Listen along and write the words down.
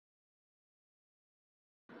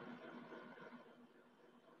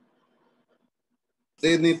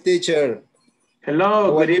evening, teacher.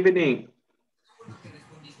 Hello, good evening.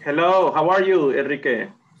 Hello, how are you, Enrique?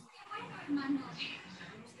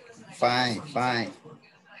 Fine, fine.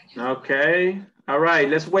 Okay, all right,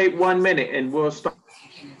 let's wait 1 minute and we'll start.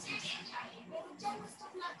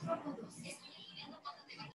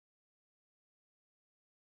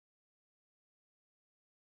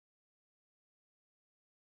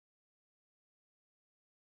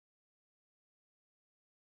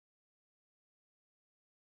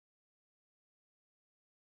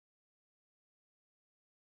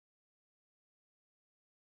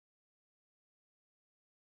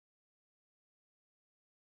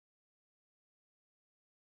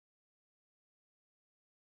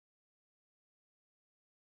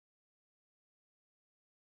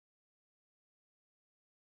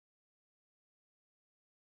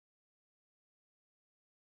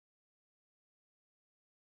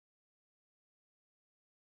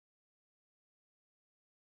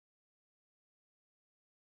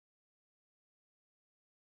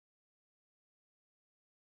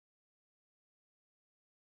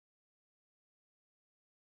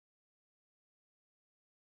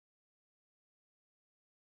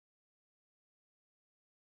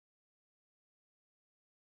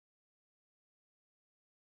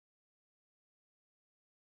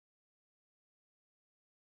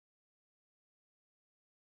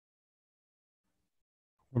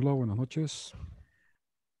 Hola, buenas noches.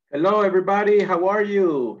 Hello, everybody, how are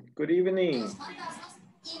you? Good evening.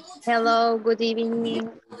 Hello, good evening.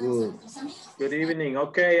 Good. Good evening,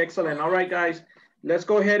 okay, excellent. All right, guys, let's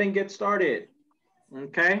go ahead and get started,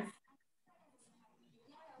 okay?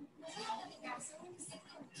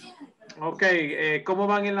 Ok, ¿cómo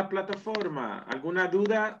van en la plataforma? ¿Alguna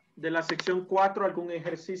duda de la sección 4? ¿Algún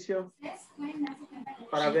ejercicio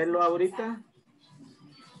para verlo ahorita?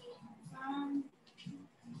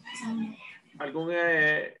 ¿Algún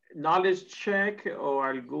knowledge check o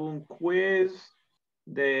algún quiz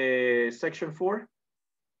de section 4?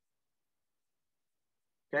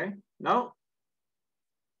 Okay, no?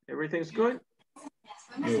 Everything's good?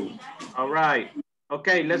 No. All right.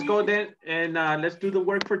 Okay, let's go then and let's do the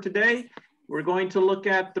work for today. We're going to look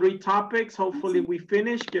at 3 topics. Hopefully we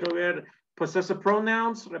finish. Quiero ver possessive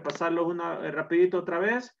pronouns, repasarlo rapidito otra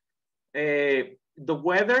vez. The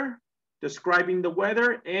weather, describing the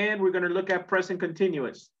weather, and we're going to look at present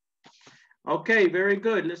continuous. Okay, very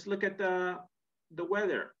good. Let's look at the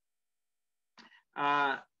weather.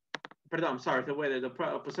 Pardon, sorry, the weather, the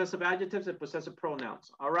possessive adjectives and possessive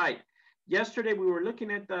pronouns. All right. Yesterday we were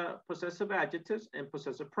looking at the possessive adjectives and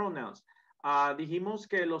possessive pronouns. Dijimos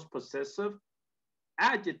que los possessive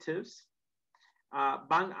adjectives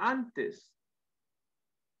van antes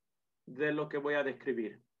de lo que voy a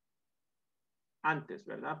describir. Antes,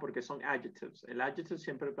 ¿verdad? Porque son adjectives. El adjective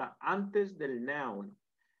siempre va antes del noun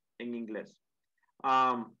en inglés.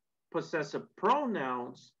 Possessive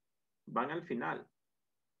pronouns van al final.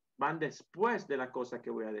 Van después de la cosa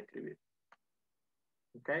que voy a describir.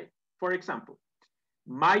 Okay? For example,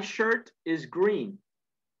 my shirt is green.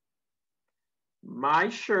 My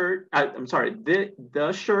shirt, I'm sorry,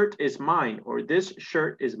 the shirt is mine, or this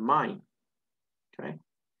shirt is mine. Okay?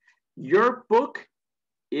 Your book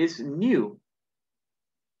is new.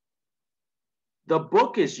 The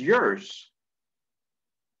book is yours.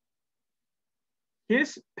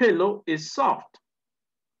 His pillow is soft.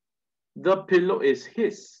 The pillow is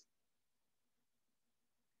his.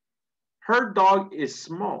 Her dog is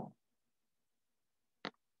small.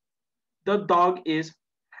 The dog is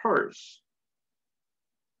hers.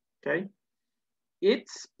 Okay.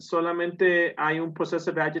 It's solamente hay un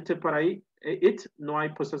possessive adjective para ahí. It, no hay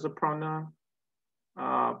possessive pronoun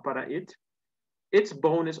para it. Its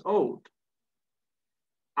bone is old.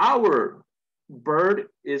 Our bird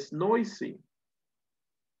is noisy.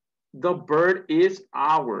 The bird is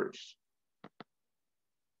ours.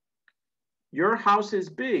 Your house is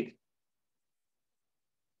big.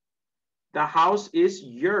 The house is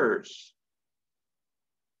yours.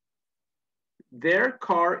 Their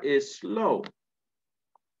car is slow.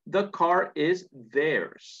 The car is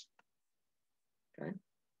theirs. Okay.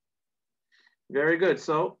 Very good.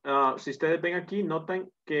 So, si ustedes ven aquí, notan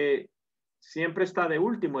que siempre está de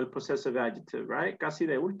último el possessive adjective, right? Casi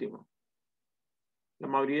de último. La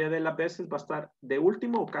mayoría de las veces va a estar de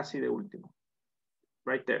último o casi de último.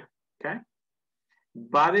 Right there. Okay.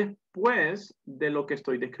 Va después de lo que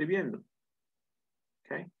estoy describiendo.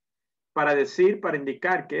 Okay. Para decir, para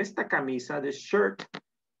indicar que esta camisa, the shirt,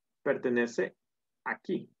 pertenece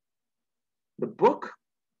aquí. The book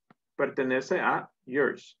pertenece a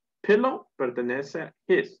yours. Pillow pertenece a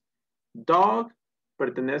his. Dog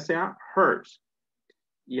pertenece a hers.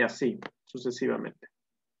 Y así sucesivamente.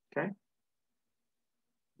 Okay.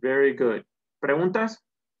 Very good. ¿Preguntas?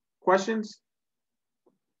 Questions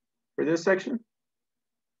for this section?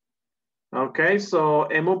 Okay, so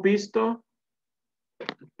hemos visto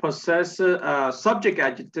possessive, subject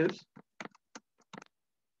adjectives,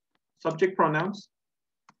 subject pronouns,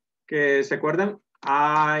 que se acuerdan,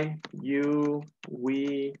 I, you,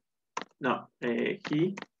 we, no,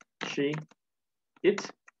 he, she, it,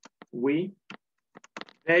 we,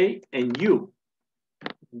 they, and you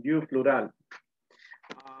plural.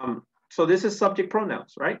 So this is subject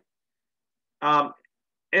pronouns, right?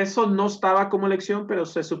 Eso no estaba como lección, pero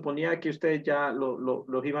se suponía que ustedes ya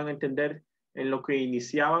los iban a entender en lo que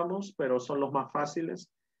iniciábamos, pero son los más fáciles.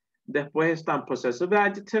 Después están possessive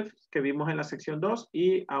adjectives, que vimos en la sección 2,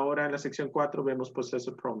 y ahora en la sección 4 vemos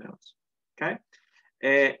possessive pronouns. Okay.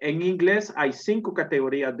 En inglés hay 5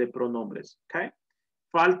 categorías de pronombres. Okay.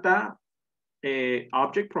 Falta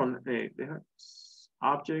object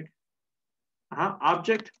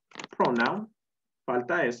pronoun,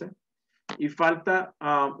 falta ese. Y falta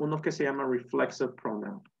uno que se llama reflexive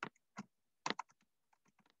pronoun.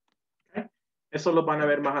 Okay. Eso lo van a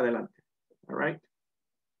ver más adelante. All right.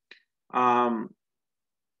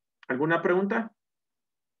 ¿Alguna pregunta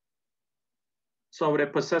sobre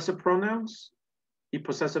possessive pronouns y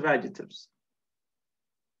possessive adjectives?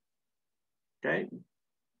 Okay.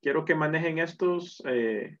 Quiero que manejen estos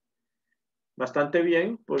bastante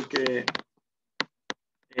bien porque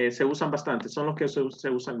se usan bastante. Son los que se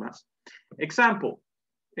usan más. Example.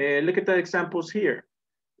 Look at the examples here.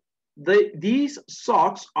 These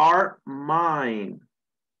socks are mine.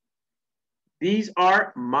 These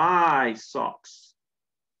are my socks.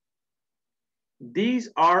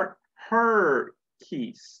 These are her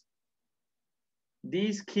keys.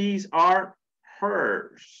 These keys are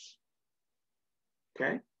hers.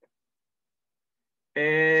 Okay.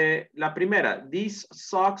 La primera, these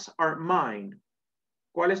socks are mine.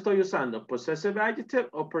 ¿Cuál estoy usando? Possessive adjective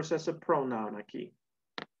o possessive pronoun aquí?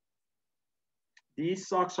 These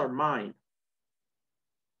socks are mine.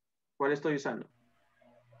 ¿Cuál estoy usando?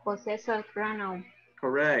 Possessive pronoun.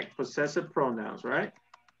 Correct. Possessive pronouns, right?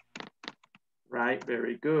 Right,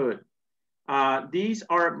 very good. These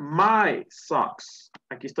are my socks.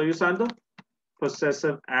 Aquí estoy usando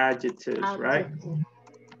possessive adjectives, right?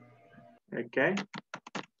 Okay.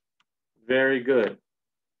 Very good.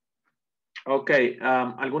 Okay.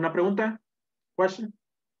 ¿Alguna pregunta? Question?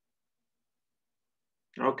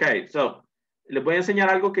 Okay, so les voy a enseñar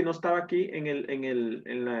algo que no estaba aquí en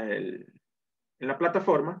la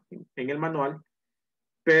plataforma, en el manual,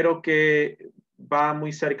 pero que va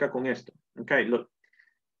muy cerca con esto. Okay, look.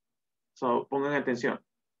 So pongan atención.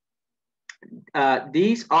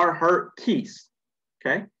 These are her keys.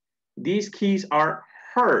 Okay. These keys are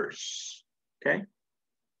hers. Okay.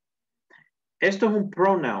 Esto es un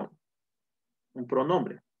pronoun, un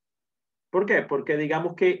pronombre. ¿Por qué? Porque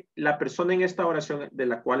digamos que la persona en esta oración de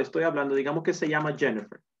la cual estoy hablando, digamos que se llama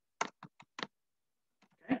Jennifer.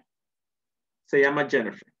 Okay. Se llama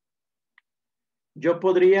Jennifer. Yo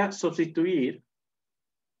podría sustituir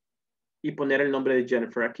y poner el nombre de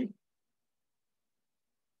Jennifer aquí.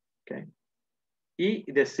 Okay.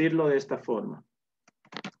 Y decirlo de esta forma.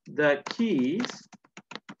 The keys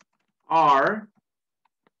are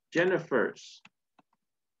Jennifer's.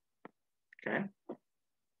 Okay.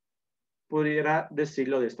 Pudiera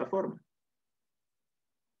decirlo de esta forma.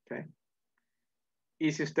 Okay.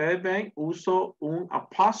 Y si ustedes ven, uso un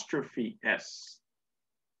apostrophe S.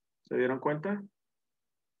 ¿Se dieron cuenta?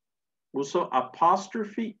 Uso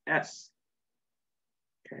apostrophe S.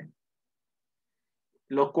 Okay.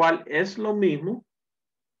 Lo cual es lo mismo.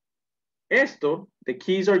 Esto, the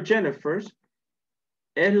keys are Jennifer's,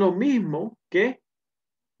 es lo mismo que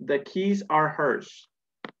the keys are hers.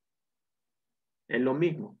 Es lo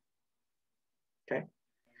mismo. Okay.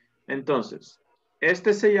 Entonces,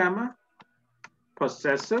 este se llama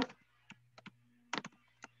possessive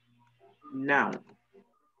noun.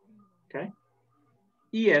 Okay.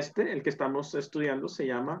 Y este, el que estamos estudiando, se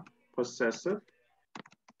llama possessive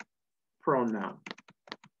pronoun.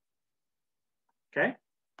 Okay.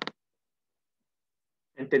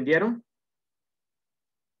 ¿Entendieron?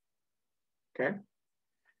 Okay.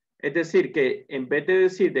 Es decir, que en vez de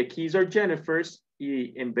decir the keys are Jennifer's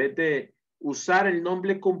y en vez de usar el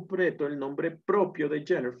nombre completo, el nombre propio de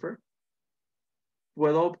Jennifer,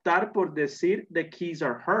 puedo optar por decir the keys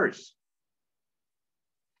are hers.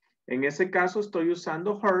 En ese caso estoy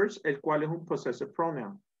usando hers, el cual es un possessive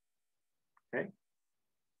pronoun. Okay.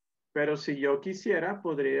 Pero si yo quisiera,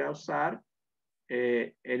 podría usar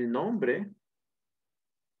el nombre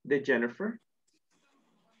de Jennifer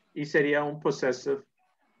y sería un possessive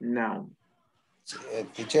noun.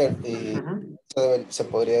 Teacher, y se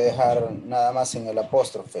podría dejar nada más en el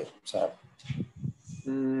apóstrofe, o sea.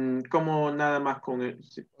 Como nada más con el...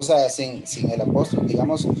 Sí. O sea, sin el apóstrofe,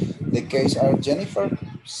 digamos, the case are Jennifer,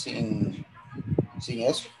 sin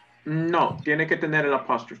eso. No, tiene que tener el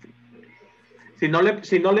apóstrofe. Si no le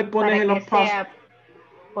pones Para el que apóstrofe... sea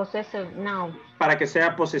possessive noun. Para que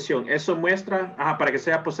sea posesión. Eso muestra... Ajá, para que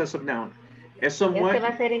sea possessive noun. Eso Este muestra...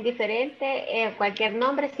 va a ser indiferente. Cualquier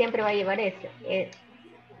nombre siempre va a llevar ese.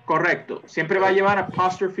 Correcto. Siempre va a llevar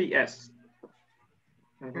apóstrofe S.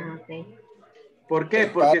 Okay. ¿Por qué? Es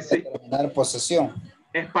Porque para determinar posesión.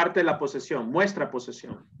 es parte de la posesión. Muestra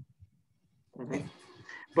posesión.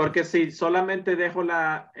 Porque si solamente dejo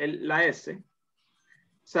la S,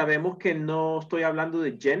 sabemos que no estoy hablando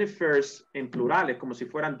de Jennifers en plurales, como si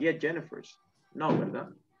fueran 10 Jennifers. No, ¿verdad?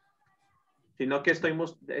 Sino que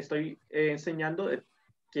estoy enseñando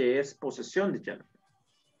que es posesión de Jennifer.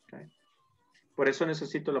 Okay. Por eso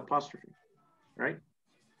necesito el apóstrofe. Right?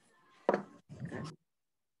 Okay.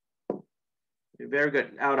 Very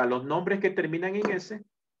good. Ahora, los nombres que terminan en S,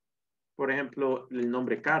 por ejemplo, el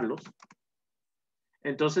nombre Carlos.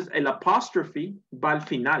 Entonces, el apóstrofe va al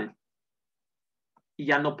final. Y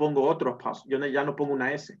ya no pongo otro apóstrofe. Yo ya no pongo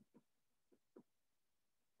una S.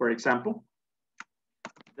 For example,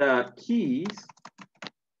 the keys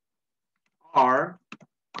are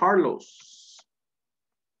Carlos.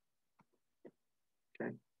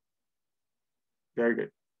 Okay. Very good.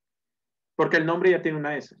 Porque el nombre ya tiene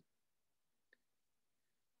una S.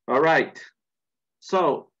 All right.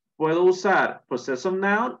 So, puedo usar possessive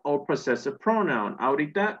noun o possessive pronoun.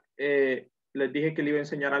 Ahorita les dije que le iba a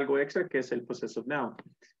enseñar algo extra, que es el possessive noun.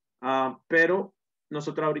 Pero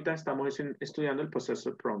nosotros ahorita estamos estudiando el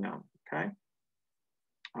possessive pronoun. Okay.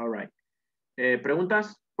 All right.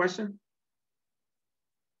 ¿Preguntas? Question?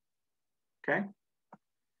 Okay.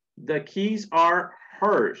 The keys are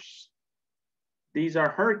hers. These are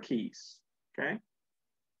her keys. Okay.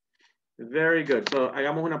 Very good. So,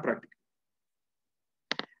 hagamos una práctica.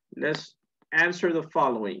 Let's answer the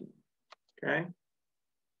following. Okay.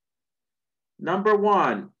 Number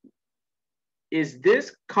 1. Is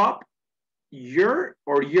this cup your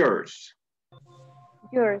or yours?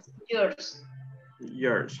 Yours.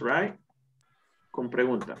 Yours, right? Con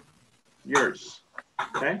pregunta. Yours.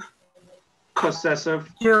 Okay. Possessive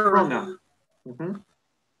pronoun.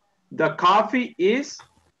 The coffee is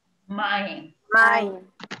Mine.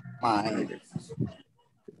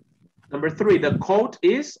 Number 3. The coat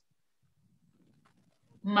is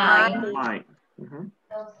Mine.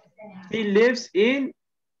 He lives in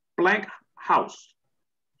blank house.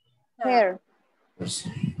 Her.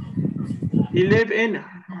 He lives in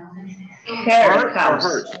Her house. or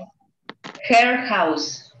hers? Her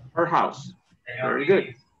house. Her house. Very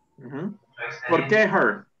good. ¿Por qué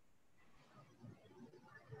her?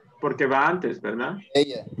 Porque va antes, ¿verdad?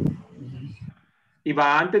 Ella. Y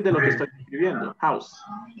va antes de lo que estoy escribiendo. House.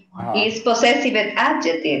 Is possessive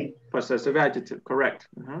adjective. Possessive adjective, correct.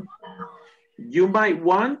 You might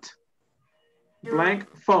want blank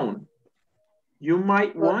phone. You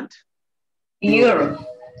might want Your.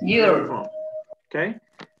 phone. Okay.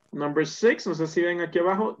 Number 6, no sé si ven aquí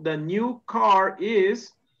abajo. The new car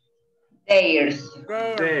is Theirs.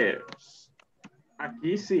 theirs.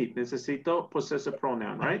 Aquí sí, necesito possessive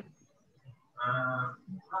pronoun, right?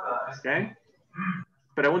 Okay.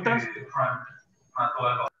 ¿Preguntas?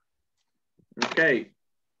 Okay.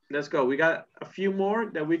 Let's go. We got a few more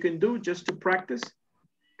that we can do just to practice.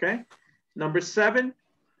 Okay. Number 7,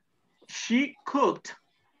 she cooked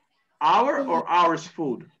our or ours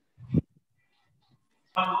food?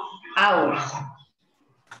 Ours.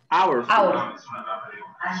 Our food. Ours.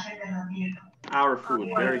 Our food.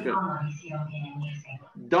 Very good.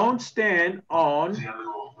 Don't stand on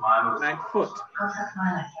blank foot.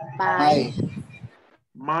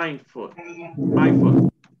 My foot. My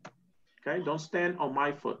foot. Okay. Don't stand on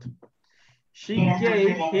my foot. She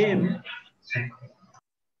gave him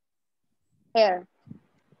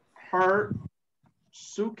her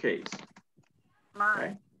suitcase.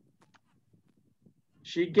 Okay.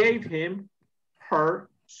 She gave him her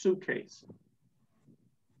suitcase.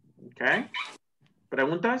 Okay.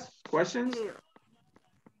 ¿Preguntas? Questions?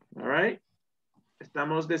 All right.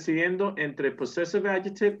 Estamos decidiendo entre possessive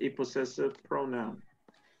adjective y possessive pronoun.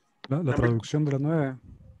 La traducción de la 9.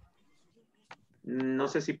 No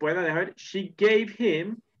sé si pueda dejar. She gave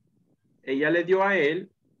him. Ella le dio a él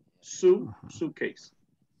su suitcase.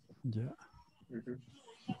 Ya.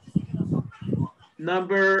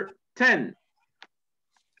 Number 10.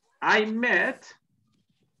 I met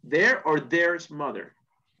their or theirs mother.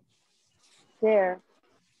 There.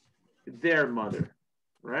 Their mother,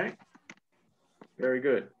 right? Very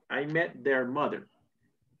good. I met their mother.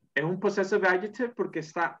 Es un possessive adjective porque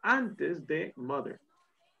está antes de mother.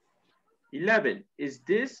 11. Is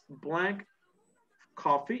this blank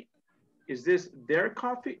coffee? Is this their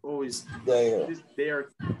coffee or is this their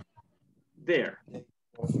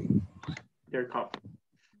coffee?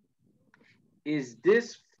 Is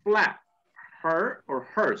this flat her or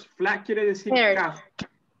hers? Flat quiere decir casa.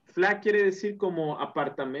 Flat quiere decir como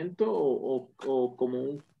apartamento o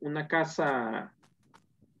como una casa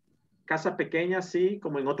pequeña, sí,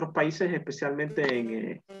 como en otros países, especialmente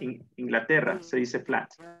en Inglaterra, se dice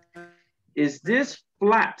flat. Is this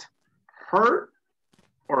flat her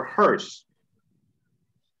or hers?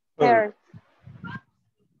 Hers.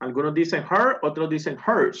 Algunos dicen her, otros dicen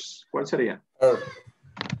hers. ¿Cuál sería?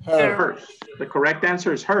 Hers. The correct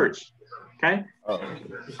answer is hers. Okay.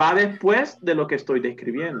 Va después de lo que estoy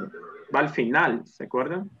describiendo. Va al final, ¿se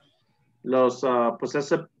acuerdan? Los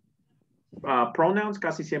possessive pronouns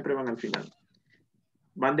casi siempre van al final.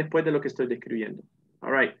 Van después de lo que estoy describiendo.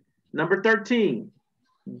 All right. Number 13.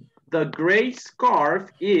 The gray scarf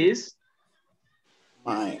is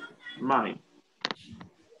mine.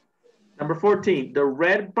 Number 14. The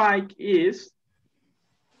red bike is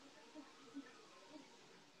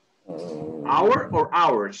our or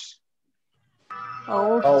ours?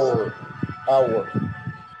 Ours.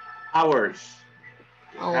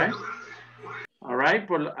 Okay. All right.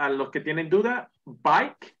 A los que tienen duda,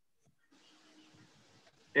 bike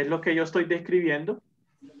es lo que yo estoy describiendo.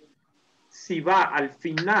 Si va al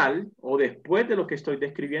final o después de lo que estoy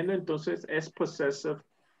describiendo, entonces es possessive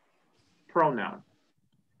pronoun.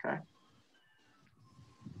 Okay.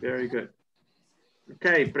 Very good.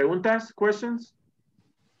 Okay, preguntas, questions?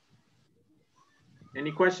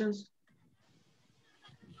 Any questions?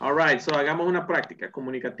 All right, so hagamos una práctica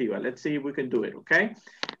comunicativa. Let's see if we can do it, okay?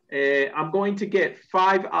 I'm going to get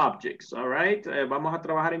 5 objects, all right? Vamos a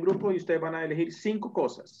trabajar en grupo y ustedes van a elegir 5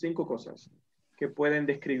 cosas que pueden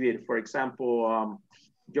describir. For example,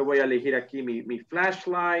 yo voy a elegir aquí mi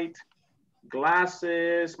flashlight,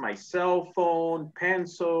 glasses, my cell phone,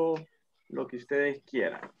 pencil, lo que ustedes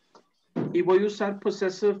quieran. Y voy a usar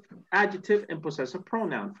possessive adjective and possessive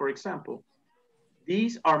pronoun. For example,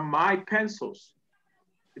 these are my pencils.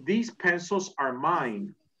 These pencils are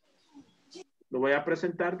mine. Lo voy a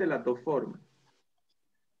presentar de las dos formas.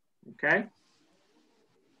 Okay.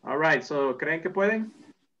 All right, so, ¿creen que pueden?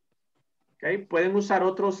 Okay, pueden usar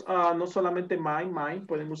otros, no solamente mine,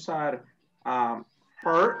 pueden usar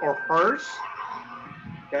her or hers.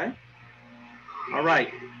 Okay. All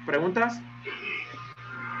right, ¿preguntas?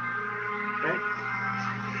 Okay.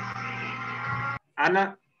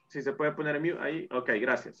 Ana, si se puede poner en mute ahí. Ok,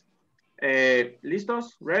 gracias.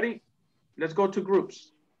 ¿Listos? Ready? Let's go to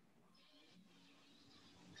groups.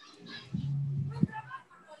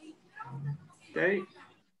 Okay.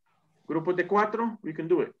 Grupos de 4, we can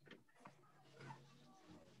do it.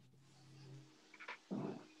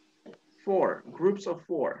 4, groups of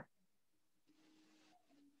 4.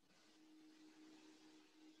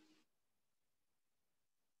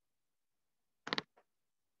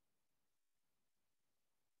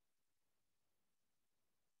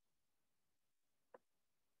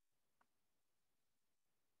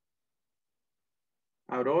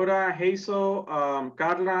 Aurora, Hazel,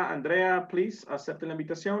 Carla, Andrea, please accept la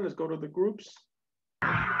invitación. Let's go to the groups.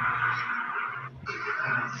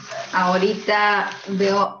 Ahorita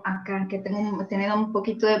veo acá que tengo tenido un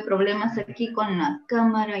poquito de problemas aquí con la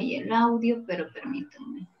cámara y el audio, pero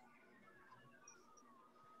permítanme.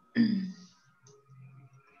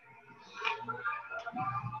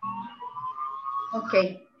 Ok,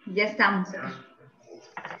 ya estamos.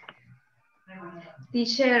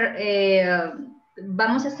 Teacher,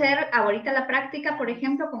 vamos a hacer ahorita la práctica, por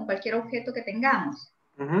ejemplo, con cualquier objeto que tengamos.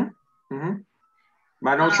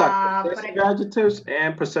 Van a usar possessive adjectives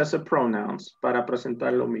and possessive pronouns para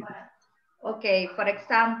presentar lo mismo. Ok, for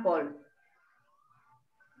example,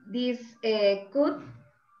 this coat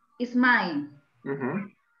is mine.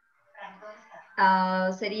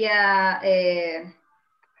 Sería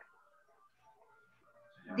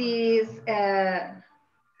this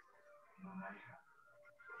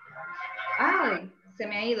se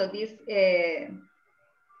me ha ido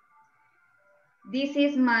this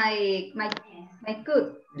is my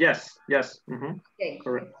coat. Yes. Okay,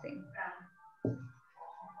 correct.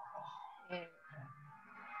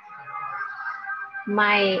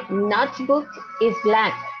 My notebook is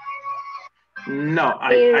black. No,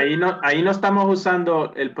 ahí no estamos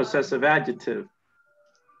usando el possessive adjective.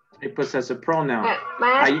 El possessive pronoun.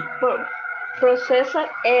 Possessive.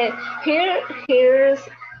 Here's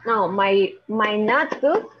no. My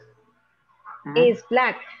notebook is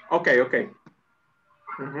black. Okay.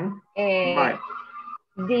 My.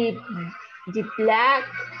 The black,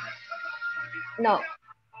 no,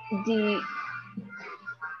 the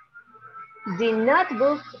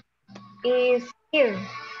notebook is here.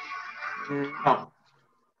 No,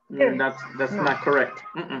 Here. that's No. not correct.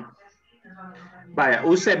 Vaya,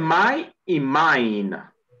 use my y mine.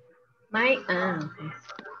 My,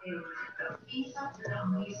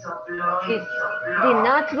 the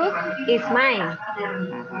notebook is mine.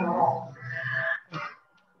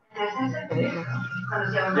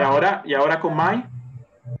 Y ahora con my.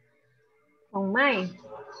 On mine.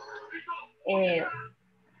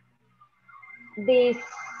 This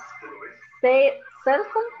cell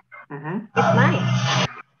phone is mine.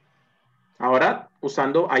 Ahora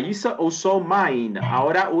usando, ahí usó mine.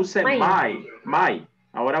 Ahora use Mine. my.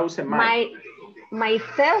 Ahora use my. My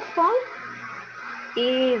cell phone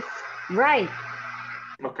is right.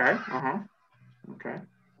 Okay, okay.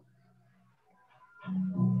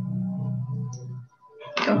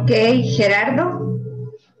 Ok, Gerardo.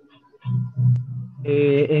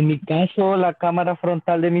 En mi caso, la cámara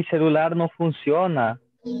frontal de mi celular no funciona.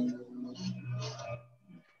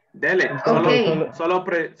 Dele, Ok. solo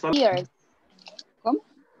Ears. ¿Cómo?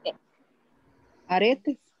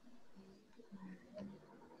 Aretes.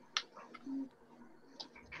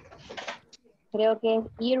 Creo que es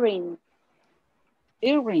earring.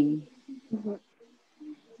 Earring.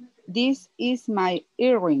 This is my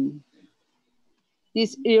earring.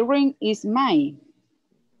 This earring is mine.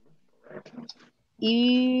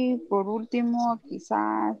 Y por último,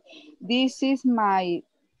 quizás, this is my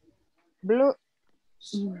blue.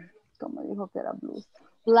 ¿Cómo dijo que era blue?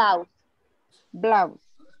 Blouse. Blouse.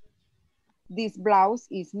 This blouse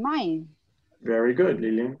is mine. Very good,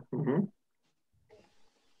 Lilian.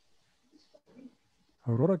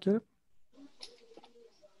 ¿Aurora quiere?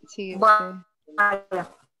 Sí,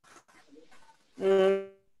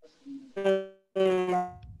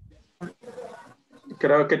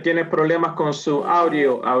 Creo que tiene problemas con su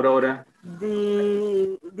audio, Aurora.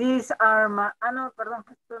 These are my, no, perdón,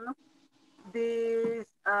 esto no. These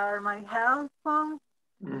are my headphones.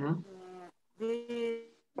 These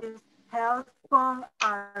headphones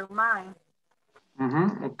are mine.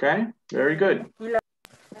 Okay, very good.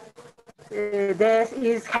 This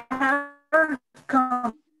is her.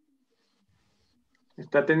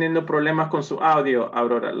 Está teniendo problemas con su audio,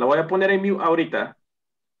 Aurora. La voy a poner en mute ahorita.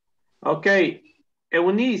 Okay,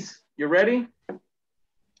 Eunice, you ready?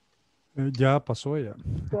 Ya pasó ella.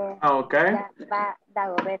 Okay. Ya va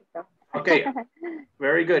Dagoberto. Okay,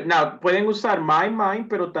 very good. Now, pueden usar my, mine,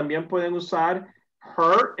 pero también pueden usar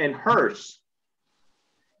her and hers.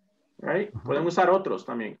 Right? Pueden usar otros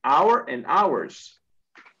también. Our and ours.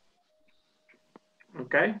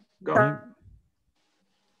 Okay, go.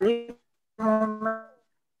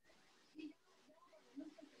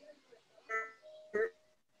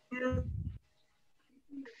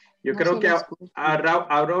 Yo creo que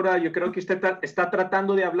Aurora, yo creo que usted está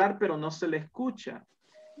tratando de hablar, pero no se le escucha.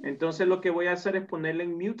 Entonces lo que voy a hacer es ponerle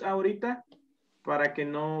en mute ahorita para que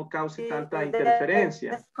no cause tanta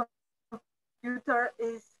interferencia. Computer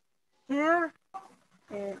is here.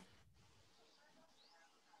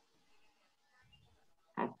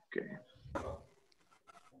 Okay.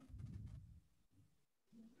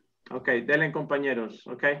 Okay, denle compañeros.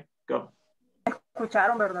 Okay, go.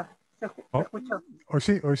 Escucharon, ¿verdad? Se escuchó. Hoy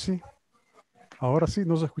sí. Ahora sí,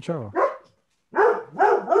 no se escuchaba.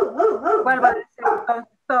 Vuelvo a decir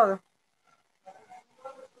todo.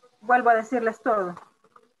 Vuelvo a decirles todo.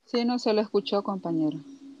 Sí, no se lo escuchó, compañero.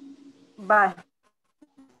 Bye.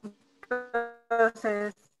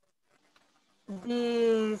 Entonces,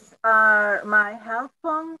 these are my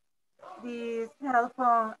headphones. These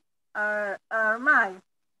headphones are mine.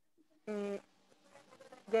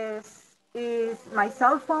 This is my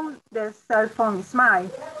cell phone. The cell phone is mine.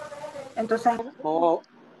 Entonces,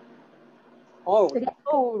 sería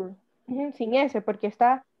our, sin ese, porque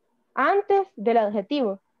está antes del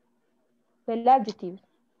adjetivo, del adjective.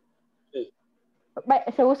 Sí.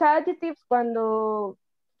 Se usa adjectives cuando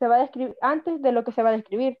se va a describir, antes de lo que se va a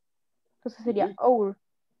describir. Entonces sería our.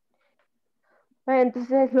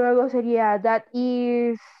 Entonces luego sería that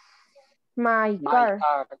is my car.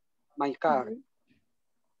 My car.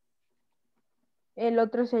 El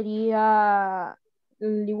otro sería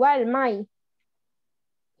igual, my.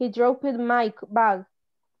 He dropped my bag.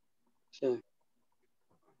 Sí.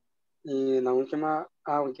 Y la última,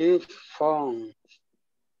 audífono,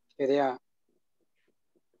 sería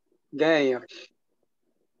theirs.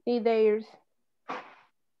 Y theirs.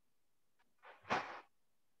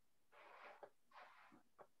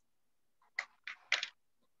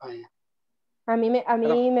 Vaya. A mí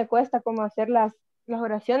me cuesta como hacer las las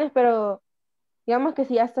oraciones, pero digamos que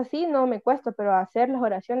si ya está así, no me cuesta, pero hacer las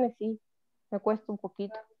oraciones sí, me cuesta un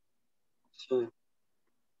poquito. Sí.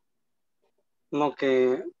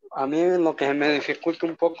 A mí lo que me dificulta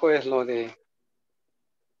un poco es lo de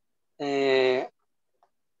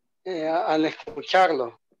al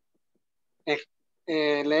escucharlo.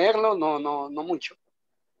 Leerlo no mucho.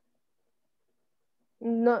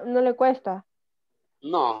 No, no le cuesta.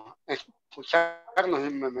 No, escucharlo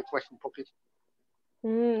me cuesta un poquito.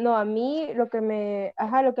 No, a mí lo que me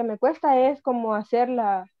cuesta es como hacer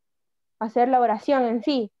la oración en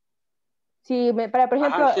sí. Si por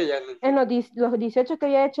ejemplo, Ajá, sí, ya lo en entiendo. los 18 que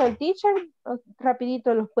había hecho el teacher,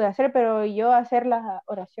 rapidito los pude hacer, pero yo hacer la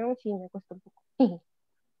oración sí me cuesta un poco.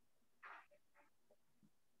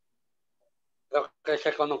 Creo que se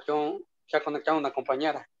ha conectado una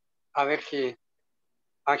compañera. A ver si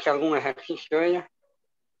hace algún ejercicio ella.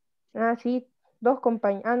 Ah, sí, dos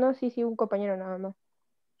compañeros. Ah, no, sí, un compañero nada más.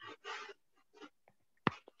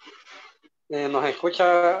 ¿Nos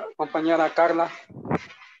escucha, compañera Carla?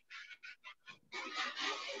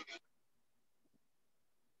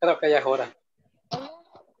 Creo que ya es hora.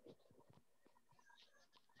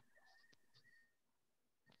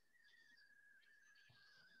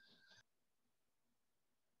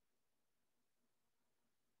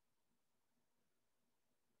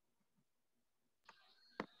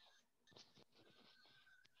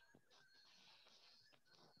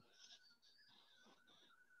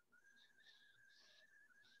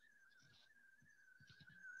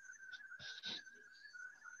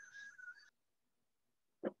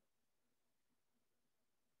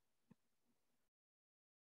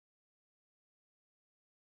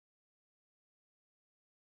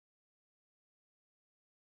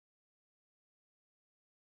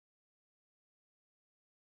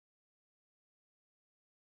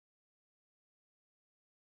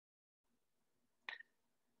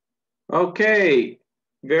 Okay,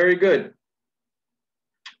 very good.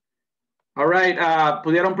 All right,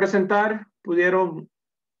 ¿pudieron presentar? ¿Pudieron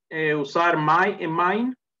usar my y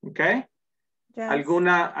mine? Okay. Yes.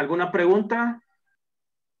 ¿Alguna pregunta?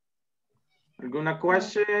 ¿Alguna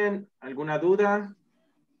question? ¿Alguna duda?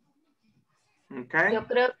 Okay. Yo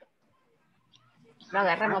creo que lo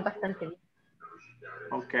agarramos bastante bien.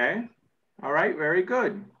 Okay. All right, very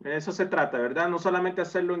good. De eso se trata, ¿verdad? No solamente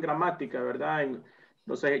hacerlo en gramática, ¿verdad?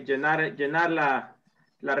 Entonces, llenar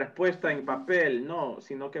la respuesta en papel, no,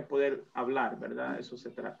 sino que poder hablar, ¿verdad? Eso se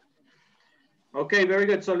trata. Okay, very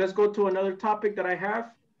good. So let's go to another topic that I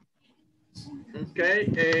have.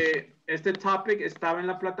 Okay, este topic estaba en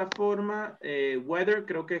la plataforma weather,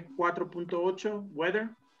 creo que es 4.8, weather.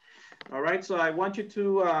 All right, so I want you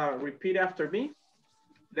to repeat after me.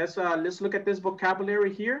 Let's look at this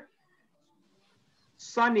vocabulary here.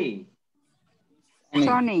 Sunny.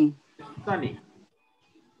 Sunny. Sunny.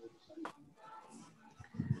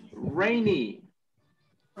 Rainy.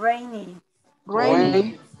 Rainy.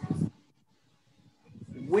 Rainy.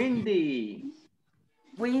 Windy.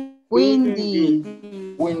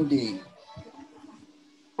 Windy. Windy.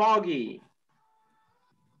 Foggy.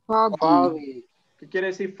 Foggy. ¿Qué quiere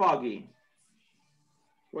decir foggy?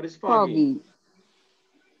 What is foggy?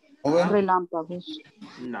 Foggy. Relámpagos.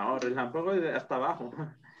 No, relámpago es hasta abajo.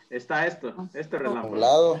 Está este relámpago.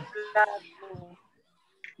 Nublado.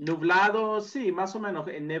 Nublado, sí, más o menos,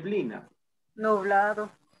 en neblina. Nublado.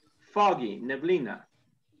 Foggy, neblina.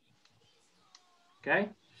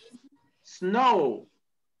 Okay. Snow.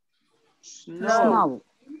 Snow.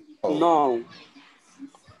 No.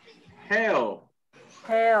 Hail.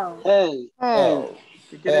 Hail. Hail.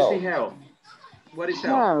 ¿Qué quiere decir hail? What is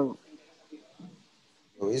hail? Hail.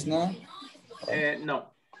 Lluvias.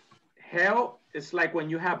 No. Hail is like when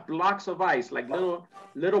you have blocks of ice, like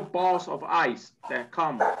little balls of ice that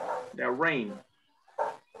rain.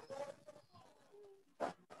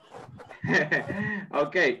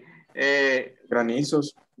 Okay.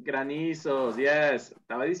 Granizos. Granizos, yes.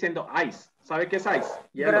 Estaba diciendo ice. ¿Sabe qué es ice?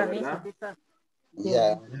 Hielo, Granizo, ¿verdad? quizás.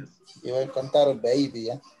 Ya. Iba a contar baby,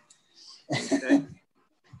 ya. Okay.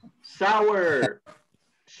 Shower.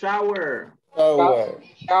 Shower.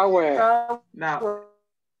 Now,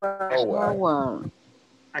 Shower.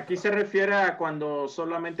 aquí se refiere a cuando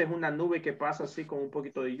solamente es una nube que pasa así con un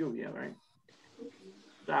poquito de lluvia, right?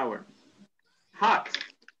 Shower. Hot.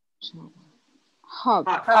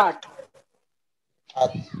 Hot.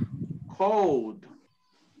 Cold.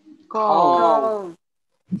 Cold.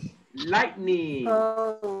 Lightning.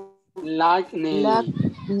 Lightning.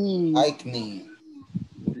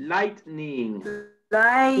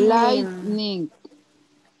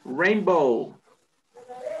 Rainbow.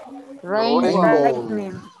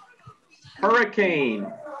 Rainbow. Hurricane.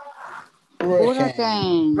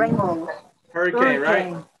 Hurricane. Rainbow. Hurricane,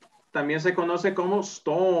 right? También se conoce como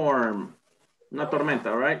storm. Una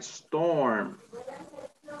tormenta, right? Storm.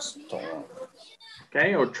 Storm.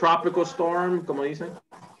 Okay, or tropical storm, como dicen.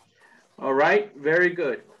 All right, very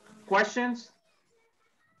good. Questions?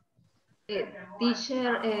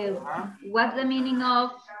 Teacher, what's the meaning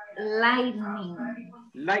of lightning?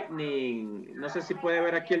 Lightning. No sé si puede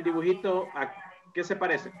ver aquí el dibujito. ¿A qué se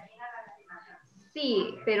parece?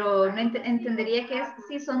 Sí, pero no entendería que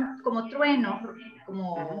sí son como truenos,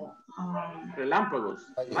 como Relámpagos.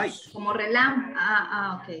 Light. como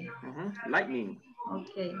relámpagos. Ok. Lightning.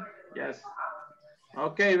 Okay. Yes.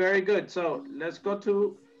 Okay, very good. So let's go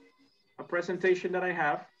to a presentation that I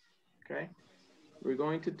have. Okay. We're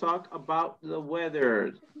going to talk about the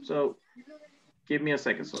weather. So give me a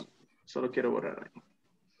second. Solo quiero borrar ahí.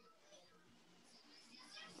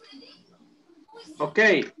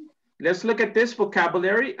 Okay. Let's look at this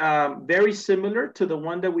vocabulary. Very similar to the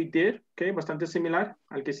one that we did. Okay, bastante similar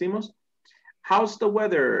al que hicimos. How's the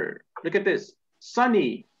weather? Look at this.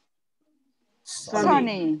 Sunny.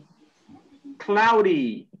 Sunny.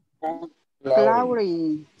 Cloudy.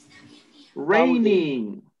 Cloudy.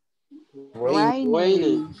 Raining.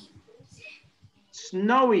 Raining.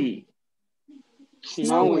 Snowy.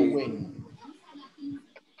 Snowing.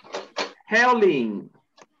 Hailing.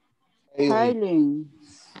 Hailing.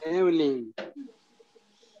 Hailing.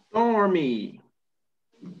 Stormy.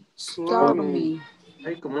 Stormy.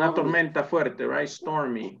 Right? Como una tormenta fuerte, right?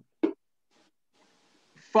 Stormy.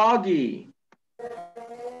 Foggy.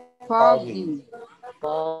 Foggy.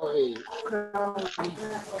 Foggy.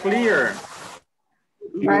 Clear.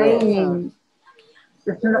 Raining.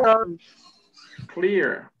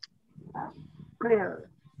 Clear. Clear.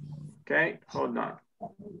 Okay, hold on.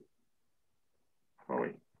 Oh,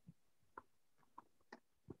 wait.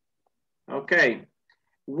 Okay.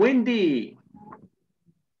 Windy.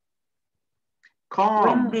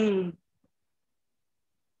 Calm. Windy.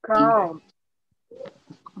 Calm.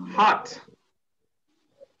 Hot.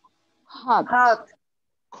 Hot. Hot.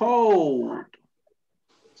 Cold.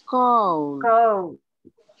 Cold. Cold.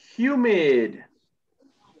 Humid.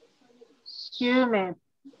 Humid.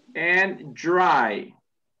 And dry.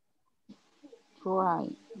 Dry.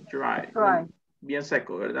 Dry. Dry. Bien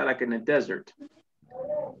seco, ¿verdad? Like in a desert.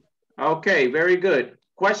 Okay, very good.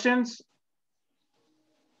 Questions?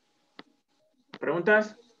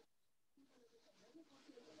 Preguntas?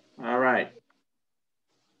 All right.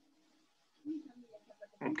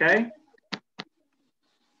 Okay.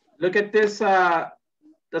 Look at this, the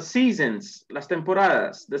seasons, las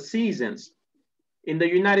temporadas, the seasons in the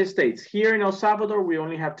United States. Here in El Salvador, we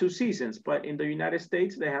only have 2 seasons, but in the United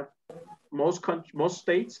States, they have, most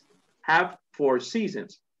states have 4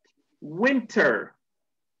 seasons. Winter.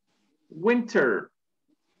 Winter.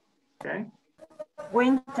 Okay.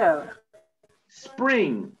 Winter.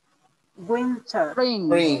 Spring. Winter.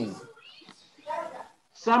 Spring.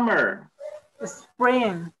 Summer.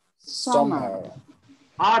 Spring. Summer.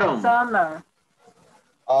 Autumn. Summer.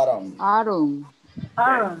 Autumn. Autumn.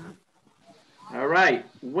 Autumn. All right.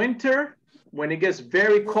 Winter, when it gets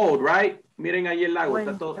very cold, right? Miren ahí el lago,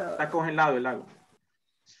 está congelado el lago.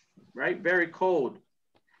 Right? Very cold.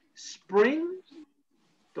 Spring,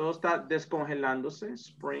 todo está descongelándose.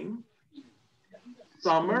 Spring.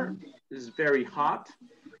 Summer is very hot.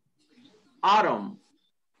 Autumn.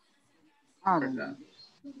 Autumn.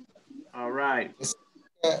 All right.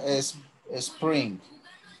 Es spring.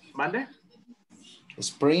 ¿Mande?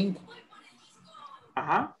 Spring.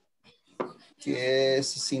 Ajá. ¿Qué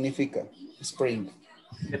significa? Spring.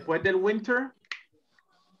 Después del winter,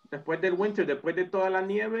 después de toda la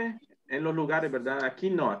nieve, en los lugares, ¿verdad? Aquí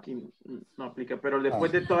no aplica, pero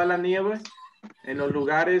después de toda la nieve, en los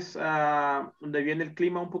lugares donde viene el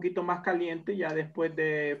clima un poquito más caliente, ya después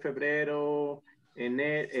de febrero,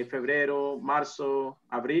 febrero, marzo,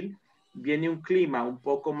 abril, viene un clima un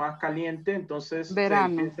poco más caliente, entonces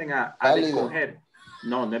verano. se empiezan a descongelar.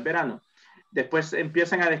 No, no es verano. Después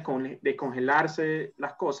empiezan a descongelarse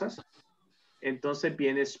las cosas, entonces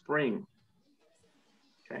viene spring.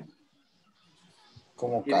 Okay.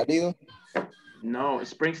 ¿Como cálido? No,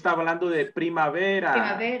 spring está hablando de primavera.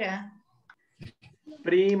 Primavera.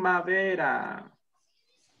 Primavera.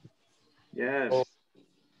 Yes. Oh.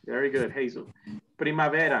 Very good, Hazel.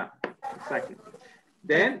 Primavera. Exactly.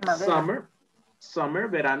 Then Primavera. summer,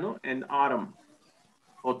 verano, and autumn.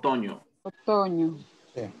 Otoño. Otoño.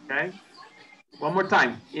 Okay. One more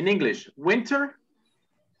time. In English. Winter.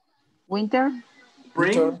 Winter.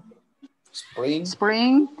 Spring. Winter, spring.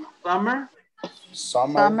 Spring. Summer.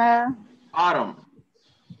 Summer. Summer. Autumn.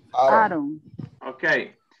 Autumn. Autumn.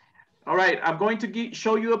 Okay. All right, I'm going to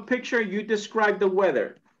show you a picture. You describe the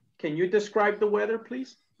weather. Can you describe the weather,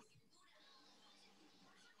 please?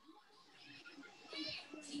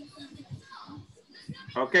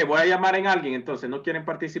 Ok, voy a llamar en alguien, entonces, no quieren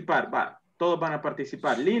participar. Va, todos van a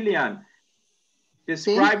participar. Lilian,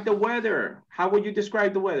 describe the weather. How would you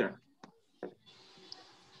describe the weather?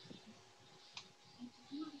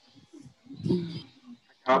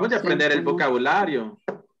 Acabamos de aprender el vocabulario.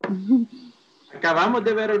 Acabamos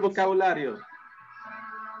de ver el vocabulario.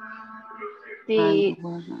 Sí.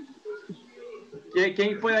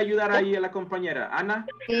 ¿Quién puede ayudar ahí a la compañera? Ana.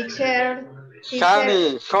 Teacher,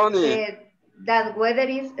 Sunny. That weather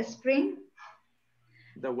is spring.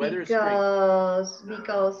 The weather is spring.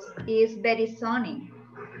 Because it's very sunny.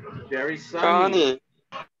 Very sunny.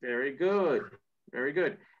 Very good. Very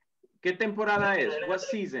good. ¿Qué temporada es? What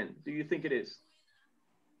season do you think it is?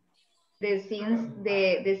 The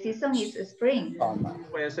season is spring.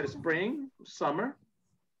 Puede ser spring, summer.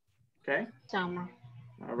 Okay. Summer.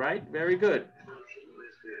 All right. Very good.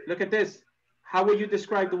 Look at this. How would you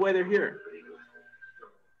describe the weather here?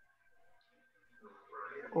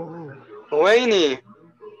 Rainy.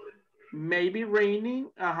 Maybe raining.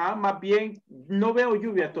 Ajá, más bien, no veo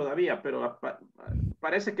lluvia todavía, pero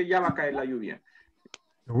parece que ya va a caer la lluvia.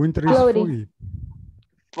 The winter is foggy.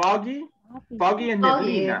 Foggy. Foggy es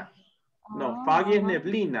neblina. No, foggy es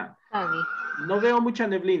neblina. No veo mucha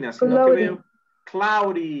neblina, sino que veo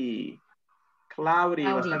cloudy. Cloudy,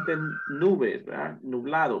 bastante nubes, ¿verdad?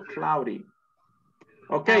 Nublado, cloudy.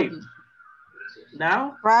 Okay.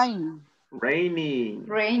 Now? Raining.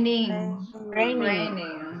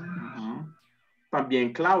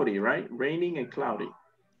 También cloudy, right? Raining and cloudy.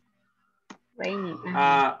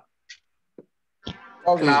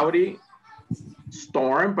 Cloudy.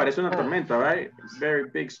 Storm, parece una tormenta, right? Very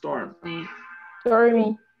big storm.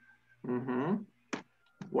 Stormy.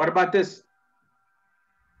 What about this?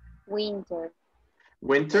 Winter.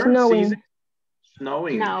 Winter? Snowing. Season?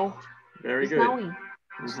 Snowing. No. Very good. Snowing.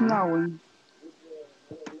 Snowing.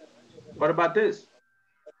 What about this?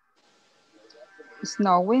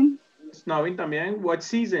 Snowing. Snowing también. What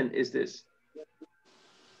season is this?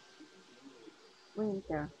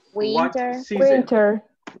 Winter. What season? Winter.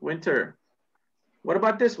 Winter. What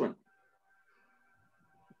about this one?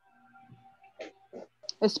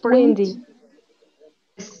 Spring. Windy.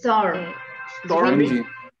 Storm. Stormy.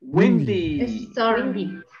 Windy.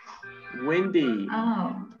 Stormy. Windy.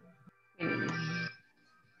 Oh.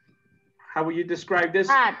 How would you describe this?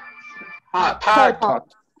 Hot.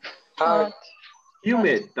 Hot.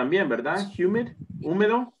 Humid también, ¿verdad? Humid.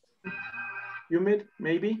 Húmedo. Humid,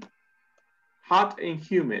 maybe. Hot and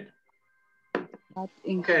humid.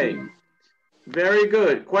 Okay. Very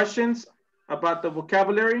good. Questions about the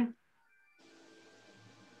vocabulary?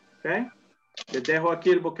 Okay. Les dejo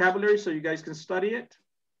aquí el vocabulary so you guys can study it.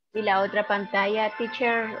 Y la otra pantalla,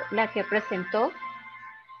 teacher, la que presentó,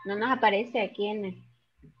 no nos aparece aquí en el...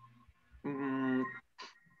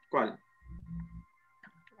 ¿Cuál?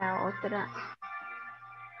 La otra.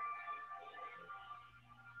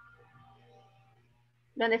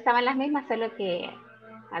 Donde estaban las mismas, solo que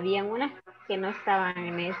habían unas que no estaban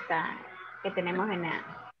en esta que tenemos en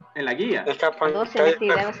la guía. Es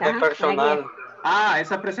personal.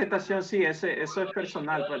 Esa presentación sí, eso es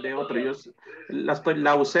personal pues, de otro. Yo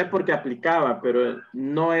la usé porque aplicaba, pero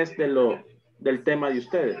no es del tema de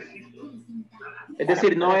ustedes. Es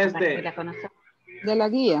decir, no es de la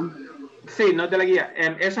guía. Sí, no es de la guía.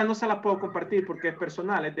 Esa no se la puedo compartir porque es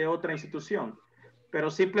personal, es de otra institución. Pero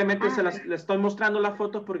simplemente le estoy mostrando las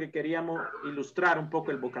fotos porque queríamos ilustrar un poco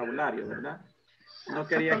el vocabulario, ¿verdad? No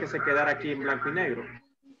quería que se quedara aquí en blanco y negro.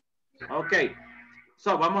 Ok.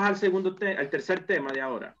 So, vamos al tercer tema de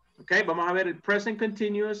ahora. Ok, vamos a ver el present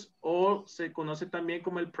continuous o se conoce también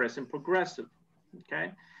como el present progressive. Ok.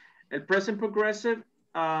 El present progressive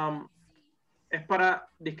es para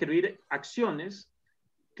describir acciones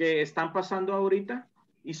que están pasando ahorita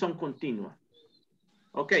y son continuas.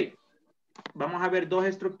 Ok. Vamos a ver dos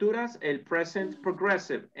estructuras, el present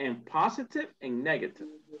progressive en positive and negative.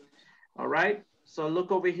 All right, so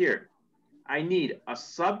look over here. I need a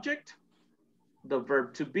subject, the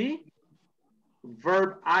verb to be,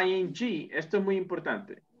 verb ing. Esto es muy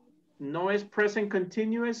importante. No es present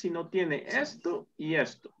continuous, sino tiene esto y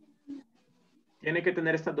esto. Tiene que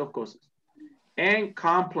tener estas dos cosas. And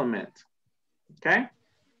complement. Okay?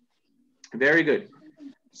 Very good.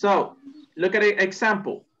 So, look at an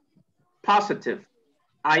example. Positive.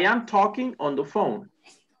 I am talking on the phone.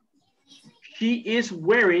 She is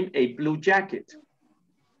wearing a blue jacket.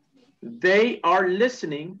 They are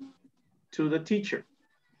listening to the teacher.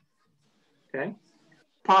 Okay?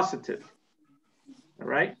 Positive. All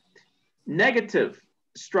right? Negative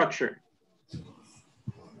structure.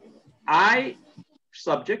 I,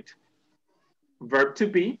 subject, verb to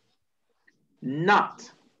be, not.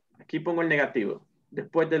 Aquí pongo el negativo,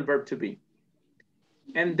 después del verb to be.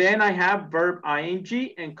 And then I have verb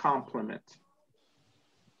ing and complement.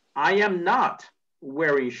 I am not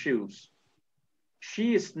wearing shoes.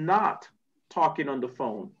 She is not talking on the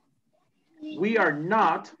phone. We are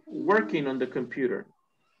not working on the computer.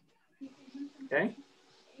 Okay?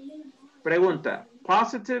 Pregunta,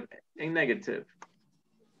 positive and negative.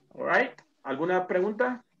 All right? ¿Alguna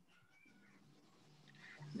pregunta?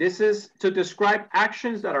 This is to describe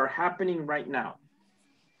actions that are happening right now.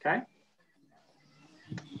 Okay?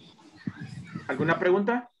 ¿Alguna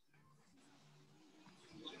pregunta?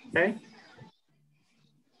 Okay.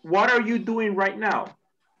 What are you doing right now?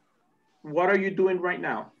 What are you doing right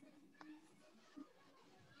now?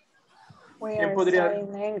 We are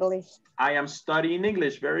studying English. I am studying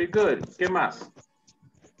English. Very good. ¿Qué más?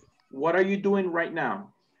 What are you doing right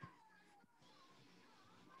now?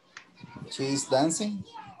 She's dancing.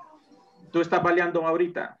 ¿Tú estás bailando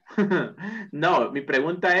ahorita? No, mi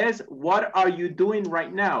pregunta es, what are you doing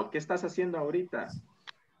right now? ¿Qué estás haciendo ahorita?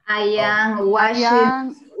 I am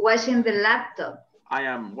watching the laptop. I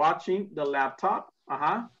am watching the laptop.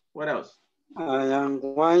 What else? I am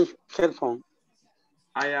watching cell phone.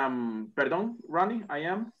 I am, perdón, Ronnie, I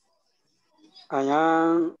am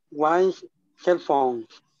watching cell phone.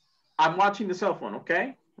 I'm watching the cell phone,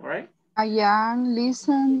 okay? All right. I am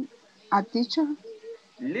listen a teacher.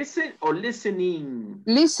 Listen or listening?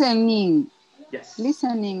 Listening. Yes.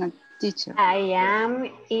 Listening a teacher. I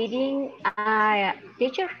am eating a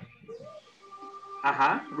teacher.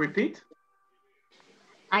 Repeat.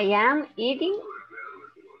 I am eating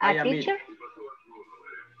a teacher.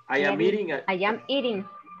 I am eating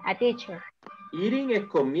a teacher. Eating es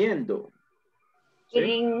comiendo. ¿Sí?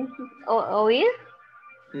 Eating, oír.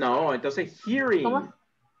 No, entonces hearing. ¿Cómo?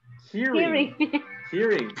 Hearing.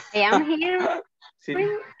 I am hearing.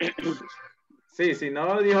 Sí, si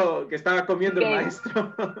no dijo que estaba comiendo el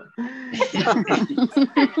maestro.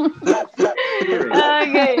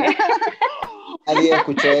 Okay. Nadie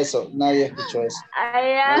escuchó eso. I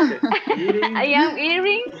am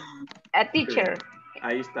hearing a teacher.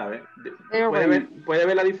 Ahí está, ¿ve? ¿Puede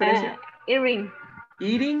ver la diferencia? Eating.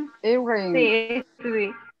 Eating. Sí.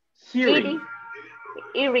 Hearing.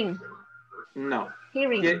 Eating. No.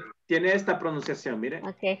 Hearing. Tiene esta pronunciación, mire.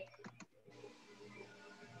 Ok.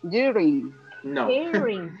 Hearing. No.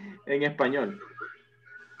 Hearing. En español.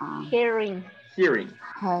 Hearing. Hearing.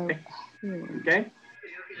 Ok.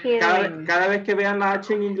 Cada vez que vean la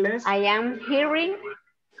H en inglés. I am hearing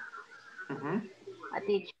a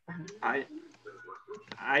teacher.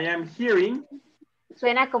 I am hearing.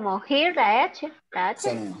 Suena como hear, la H.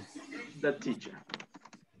 The teacher.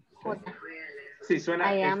 Okay. Sí,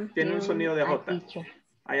 suena, tiene un sonido de J.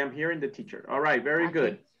 I am hearing the teacher. All right, very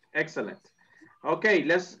good. Excellent. Okay,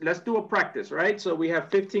 let's do a practice, right? So we have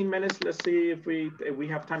 15 minutes. Let's see if we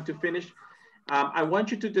have time to finish. I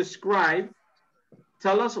want you to describe,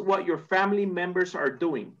 tell us what your family members are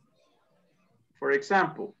doing. For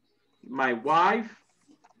example, my wife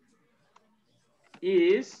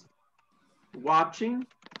is watching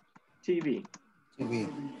TV.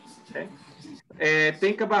 Okay.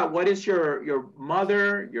 Think about what is your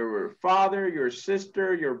mother, your father, your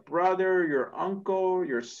sister, your brother, your uncle,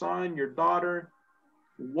 your son, your daughter.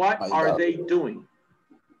 What are they doing?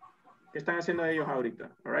 ¿Qué están haciendo ellos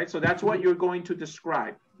ahorita? All right, so that's what you're going to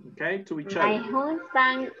describe, okay, to each other. My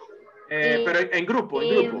husband pero en grupo.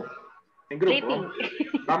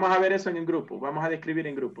 Vamos a ver eso en grupo. Vamos a describir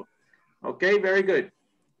en grupo. Okay, very good.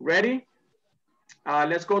 Ready?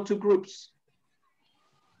 Let's go to groups.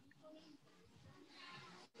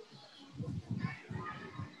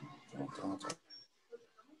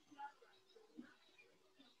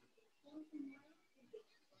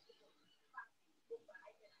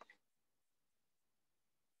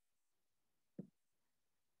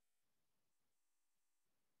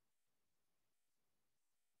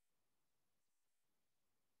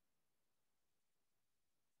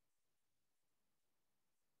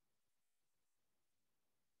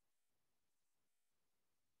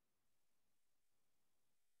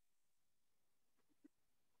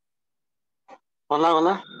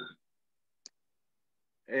 Hola.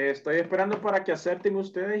 Estoy esperando para que acepten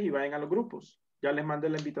ustedes y vayan a los grupos. Ya les mandé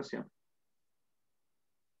la invitación.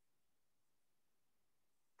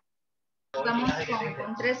 Vamos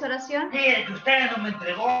con 3 oraciones. Mire, que usted no me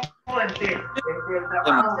entregó el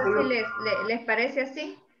No sé si les parece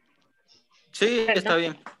así. Sí, está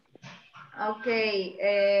bien. Ok.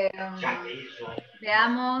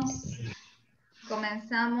 Veamos.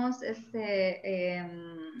 comenzamos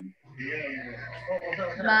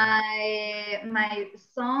my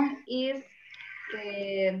son is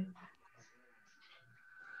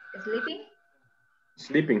sleeping.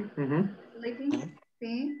 Sleeping. Sleeping,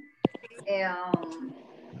 sí.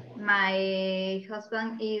 My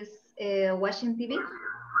husband is watching TV.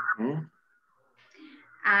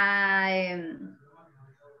 I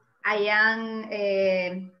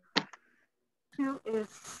am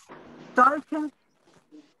is talking,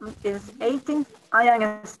 is 18. I am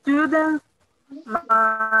a student.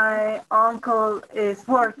 My uncle is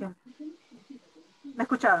working. ¿Me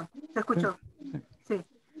escucharon? ¿Se escuchó? Sí.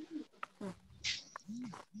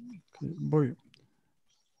 Voy.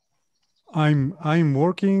 I'm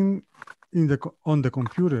working on the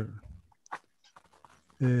computer.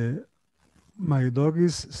 My dog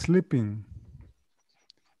is sleeping.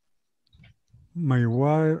 My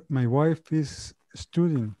wife is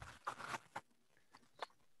studying.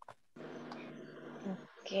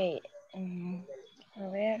 Okay. A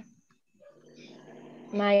ver.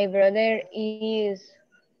 My brother is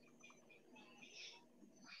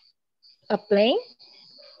playing.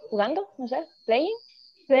 Jugando, no sé.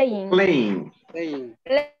 Playing. Playing.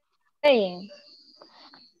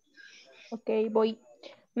 Okay, voy.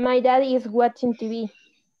 My dad is watching TV.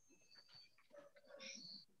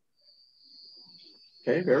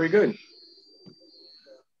 Okay, very good.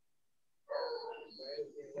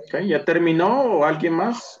 Okay, ¿ya terminó o alguien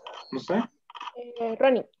más? No sé.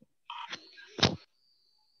 Ronnie.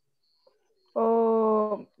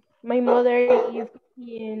 Oh, my mother is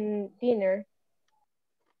cooking dinner.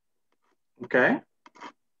 Okay.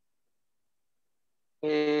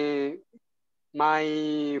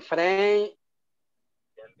 My friend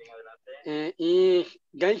is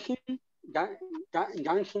dancing.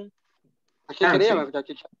 Así quería, ¿verdad?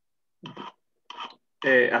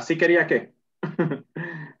 ¿Así quería qué?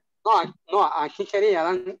 No, así quería,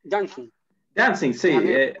 dancing. Dancing, sí.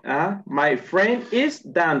 My friend is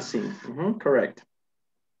dancing. Correct.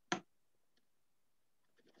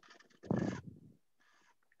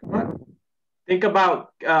 Come on. Think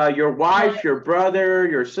about your wife, your brother,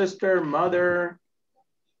 your sister, mother.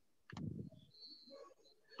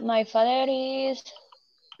 My father is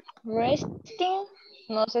resting.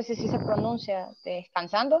 No sé si se pronuncia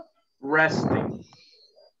descansando. Resting.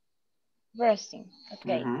 Resting,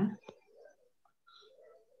 okay.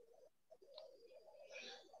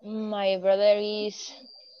 My brother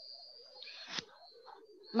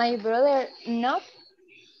not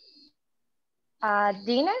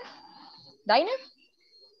diner?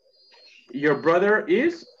 Your brother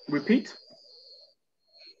is, repeat.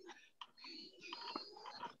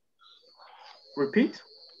 Repeat.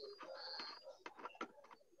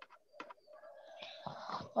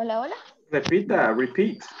 Hola, hola. Repita,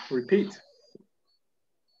 repeat.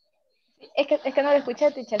 Es que no lo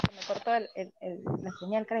escuché, teacher, se me cortó la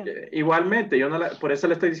señal, creo. Igualmente, yo no por eso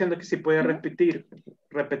le estoy diciendo que si puede repetir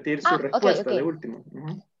su respuesta okay. de último.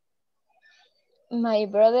 My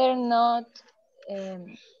brother not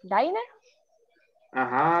diner.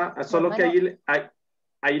 Ajá, solo que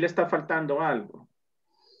ahí le está faltando algo.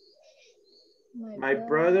 My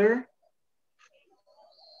brother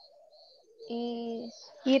is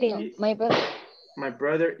eating. No, my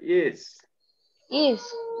brother is.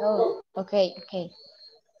 Oh, okay.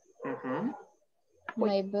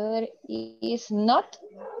 My brother is not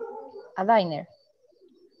a diner.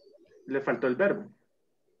 Le faltó el verbo.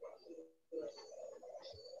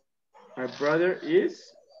 My brother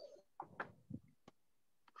is.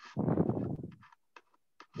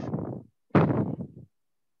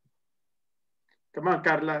 Come on,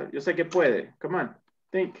 Carla. Yo sé que puede. Come on.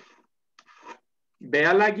 Think.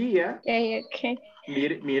 Vea la guía. Okay.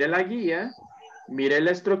 Mire la guía. Mire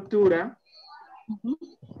la estructura.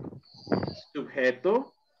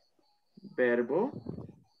 Sujeto. Verbo.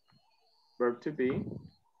 Verb to be.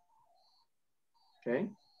 Okay.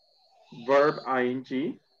 Verb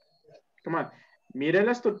ing. Come on. Mire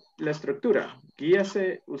la estructura.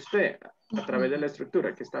 Guíase usted a través de la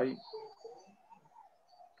estructura que está ahí.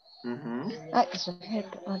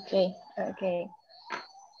 Sujeto. Okay.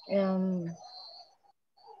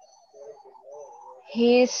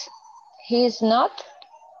 He's not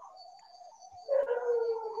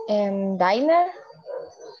diner.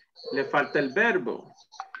 Le falta el verbo.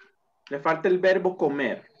 Le falta el verbo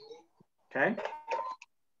comer. Okay.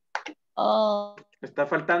 Le está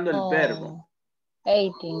faltando el verbo.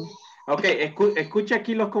 Eating. Ok, escuche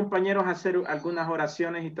aquí los compañeros hacer algunas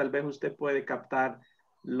oraciones y tal vez usted puede captar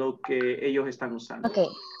lo que ellos están usando.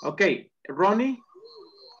 Ok, Ronnie.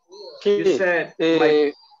 Sí, you said,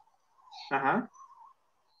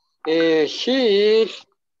 She is...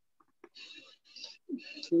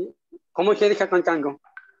 ¿Cómo se dice cantando?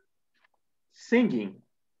 Singing.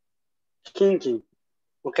 Singing.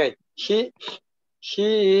 Okay. She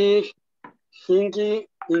is singing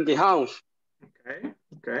in the house. Okay,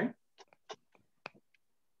 okay.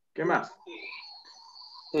 ¿Qué más?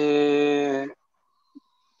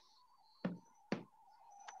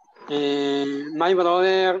 My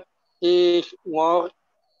brother is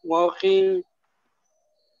working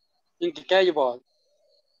in the table.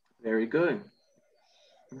 Very good.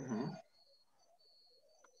 Mm-hmm.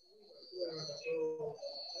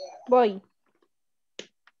 Voy.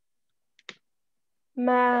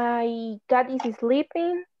 My cat is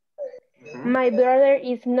sleeping. Mm-hmm. My brother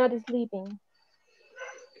is not sleeping.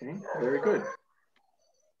 Okay, very good.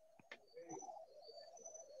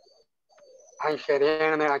 Ay,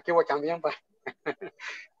 sería negativo también, pues.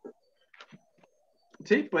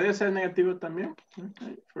 Sí, puede ser negativo también.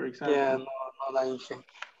 Okay, for example. Yeah, no la hice.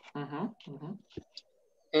 Uh-huh, uh-huh.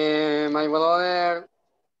 My brother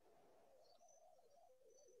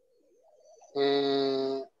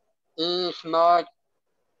is not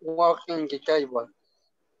walking the table.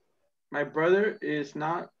 My brother is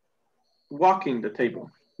not walking the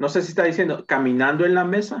table. No sé si está diciendo caminando en la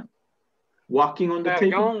mesa. Walking on the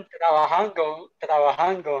table.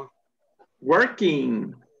 Trabajando.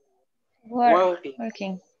 Working.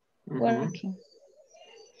 Working. Mm-hmm. Working.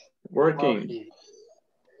 Working.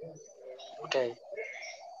 Okay.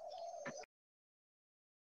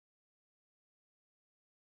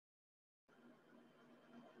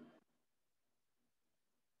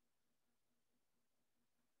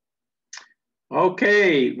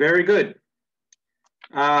 Okay, very good.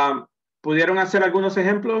 ¿Pudieron hacer algunos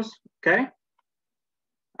ejemplos? Okay.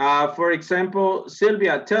 For example,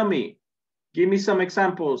 Sylvia, tell me, give me some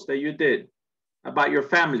examples that you did about your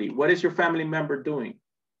family. What is your family member doing?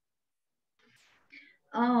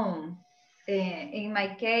 In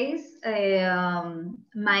my case,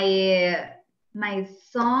 my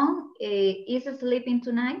son is sleeping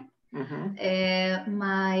tonight. Mm-hmm.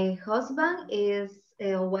 My husband is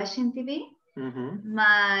watching TV. Mm-hmm.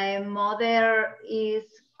 My mother is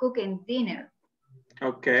cooking dinner.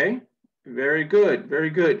 Okay, very good, very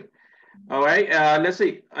good. All right, let's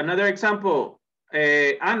see, another example.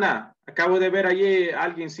 Ana, acabo de ver allí a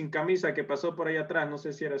alguien sin camisa que pasó por ahí atrás, no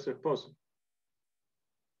sé si era su esposo.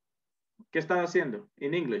 ¿Qué estaba haciendo?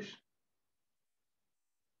 In English.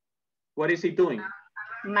 What is he doing?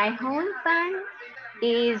 My husband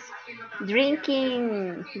is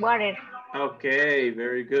drinking water. Okay,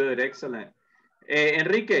 very good, excellent.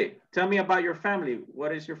 Enrique, tell me about your family.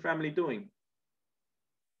 What is your family doing?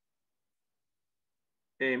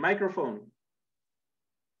 Microphone.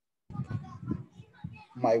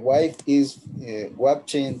 My wife is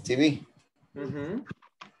watching TV. Mm-hmm.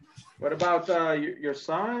 What about your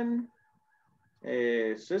son,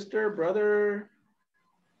 sister, brother?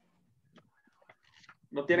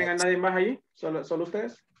 ¿No tienen a nadie más allí? ¿Solo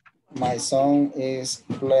ustedes? My son is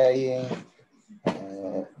playing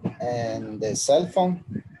and the cell phone.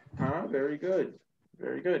 Very good.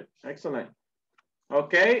 Very good. Excellent.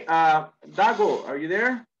 Okay. Dago, are you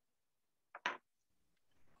there?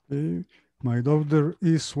 My daughter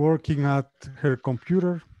is working at her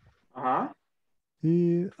computer. And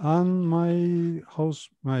my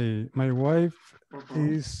wife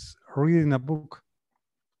is reading a book.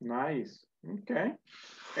 Nice. Okay.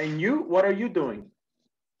 And you, what are you doing?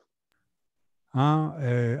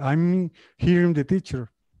 I'm hearing the teacher.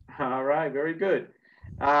 All right, very good.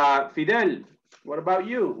 Fidel, what about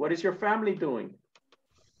you? What is your family doing?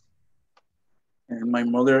 My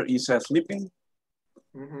mother is sleeping.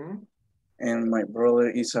 Mm-hmm. And my brother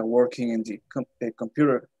is working in the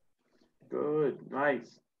computer. Good,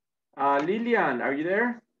 nice. Lilian, are you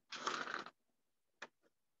there?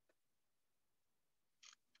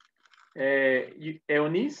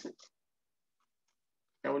 Eunice,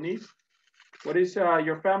 what is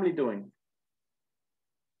your family doing?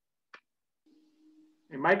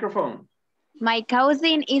 A microphone. My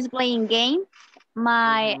cousin is playing game.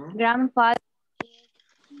 My grandfather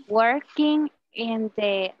is working in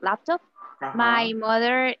the laptop. My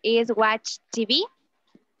mother is watching TV.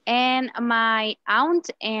 And my aunt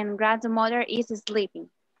and grandmother is sleeping.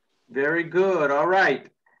 Very good. All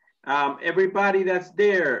right. Everybody that's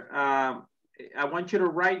there, I want you to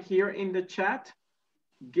write here in the chat.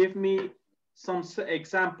 Give me some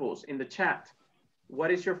examples in the chat.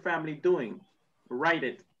 What is your family doing? Write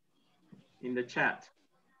it in the chat.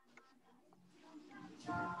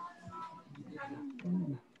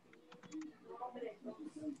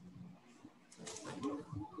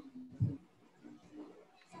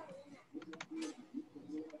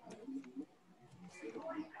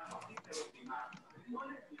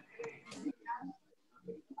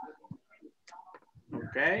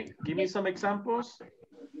 Okay, give me some examples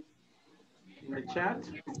in the chat.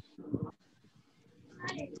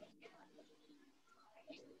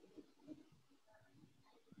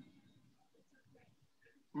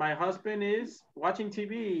 My husband is watching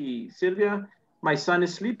TV. Sylvia, my son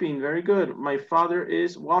is sleeping. Very good. My father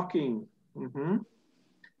is walking.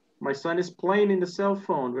 My son is playing in the cell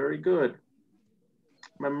phone. Very good.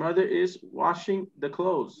 My mother is washing the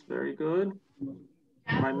clothes. Very good.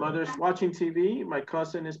 My mother is watching TV. My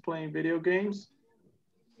cousin is playing video games.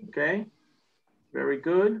 Okay. Very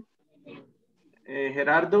good.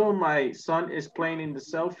 Gerardo, my son is playing in the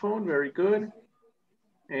cell phone. Very good.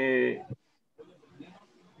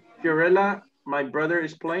 Fiorella, my brother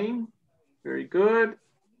is playing. Very good.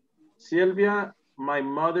 Silvia, my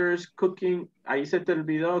mother's cooking. Ahí se te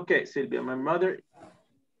olvidó. Okay, Silvia, my mother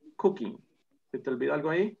cooking. ¿Se te olvidó algo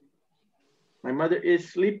ahí? My mother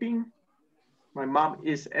is sleeping. My mom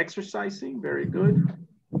is exercising. Very good.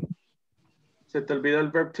 Se te olvidó el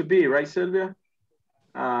verb to be, right, Silvia?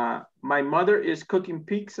 My mother is cooking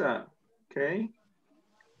pizza. Okay.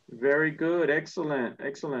 Very good. Excellent.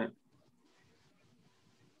 Excellent.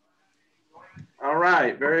 All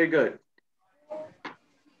right. Very good.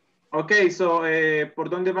 Okay, so, ¿por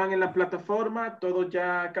dónde van en la plataforma? Todos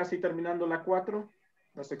ya casi terminando la 4,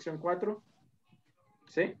 la sección 4.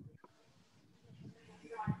 ¿Sí?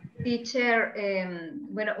 Teacher,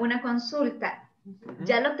 bueno, una consulta.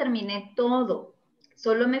 Ya lo terminé todo.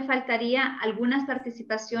 Solo me faltaría algunas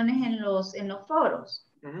participaciones en los foros.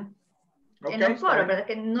 Okay, en los foros, bien. ¿verdad?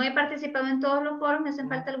 Que no he participado en todos los foros, me hacen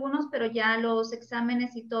falta algunos, pero ya los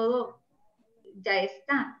exámenes y todo ya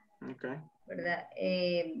está. Okay. ¿Verdad?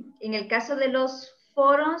 En el caso de los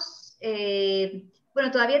foros,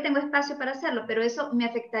 bueno, todavía tengo espacio para hacerlo, pero eso me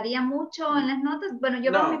afectaría mucho en las notas. Bueno,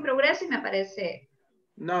 yo veo mi progreso y me aparece.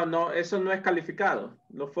 No, eso no es calificado.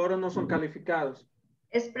 Los foros no son calificados.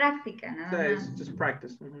 Es práctica, nada más. Es just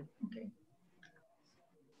practice. Okay.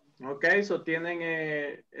 Ok, so tienen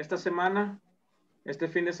esta semana, este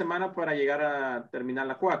fin de semana para llegar a terminar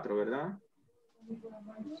la 4, ¿verdad?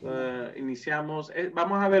 Iniciamos,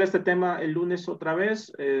 vamos a ver este tema el lunes otra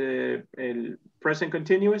vez, el present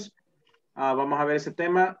continuous. Vamos a ver ese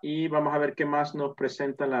tema y vamos a ver qué más nos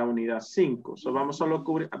presenta la unidad 5. So vamos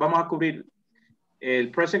a cubrir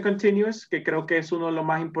el present continuous, que creo que es uno de los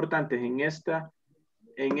más importantes en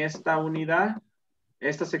esta unidad,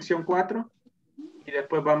 esta sección 4. Y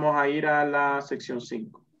después vamos a ir a la sección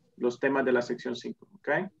 5, los temas de la sección 5, ¿ok?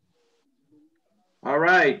 All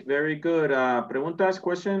right, very good. ¿Preguntas,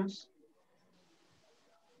 questions?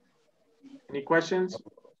 Any questions?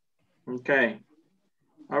 Okay.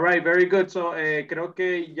 All right, very good. So, creo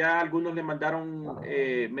que ya algunos le mandaron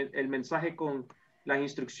el mensaje con las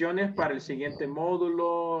instrucciones para el siguiente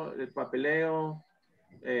módulo, el papeleo,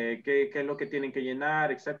 qué es lo que tienen que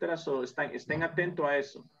llenar, etcétera. So, estén atentos a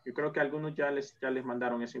eso. Yo creo que algunos ya les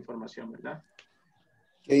mandaron esa información, ¿verdad?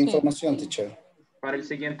 ¿Qué información, teacher? Para el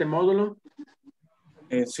siguiente módulo.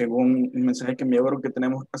 Según el mensaje que enviaron, que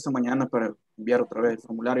tenemos hasta mañana para enviar otra vez el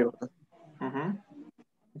formulario, ¿verdad?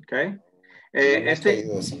 Ok.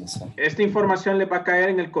 Esta información les va a caer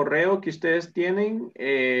en el correo que ustedes tienen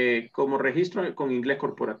como registro con inglés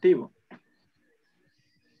corporativo.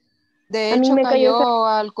 De hecho, cayó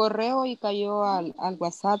al correo y cayó al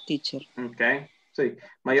WhatsApp, teacher. Ok, sí.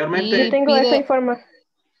 Mayormente. Yo tengo esa información.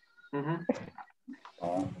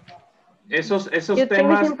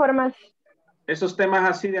 Esos temas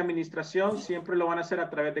así de administración siempre lo van a hacer a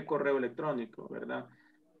través de correo electrónico, ¿verdad?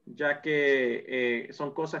 Ya que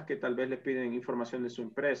son cosas que tal vez le piden información de su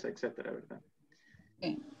empresa, etcétera, ¿verdad?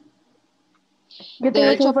 Sí. Yo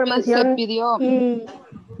tengo esa información se pidió... y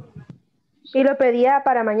lo pedía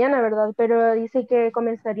para mañana, ¿verdad? Pero dice que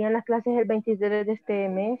comenzarían las clases el 23 de este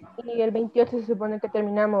mes y el 28 se supone que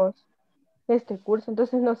terminamos este curso,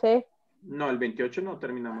 entonces no sé. No, el 28 no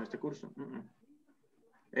terminamos este curso.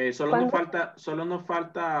 Solo nos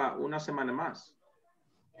falta una semana más.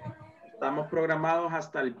 Estamos programados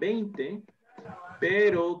hasta el 20,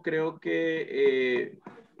 pero creo que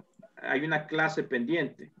hay una clase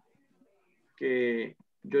pendiente que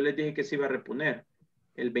yo les dije que se iba a reponer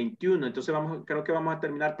el 21. Entonces creo que vamos a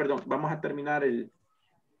terminar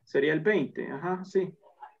sería el 20. Ajá, sí,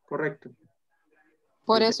 correcto.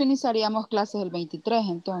 Por eso iniciaríamos clases el 23,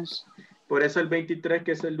 entonces. Por eso el 23,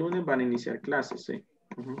 que es el lunes, van a iniciar clases, sí.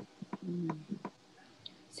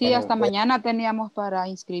 Sí, hasta mañana teníamos para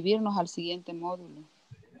inscribirnos al siguiente módulo.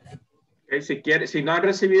 Okay, si no han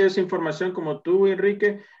recibido esa información como tú,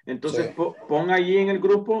 Enrique, entonces pon allí en el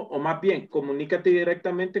grupo, o más bien, comunícate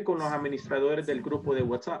directamente con los administradores del grupo de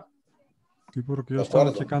WhatsApp. Sí, porque yo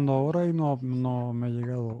estaba checando ahora y no me ha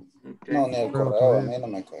llegado. Okay. No, ni el correo, a mí no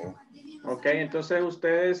me cayó. Ok, entonces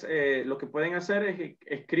ustedes lo que pueden hacer es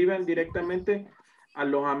escriben directamente a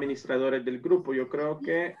los administradores del grupo. Yo creo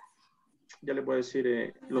que, ya les voy a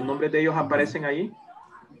decir, los nombres de ellos aparecen ahí.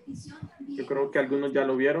 Yo creo que algunos ya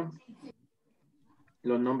lo vieron.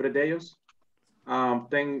 Los nombres de ellos.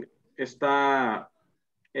 Está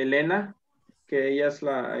Elena, que ella es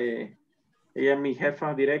ella es mi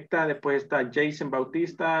jefa directa. Después está Jason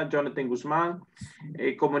Bautista, Jonathan Guzmán.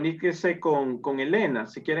 Comuníquese con Elena.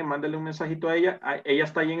 Si quieren, mándenle un mensajito a ella. Ella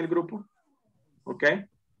está ahí en el grupo. ¿Ok?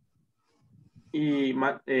 Y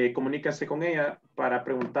comuníquese con ella para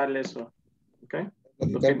preguntarle eso. ¿Ok?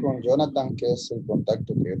 Con Jonathan, que es el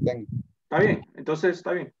contacto que yo tengo. Está bien. Entonces,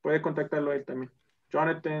 está bien. Puede contactarlo a él también.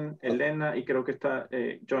 Jonathan, Elena y creo que está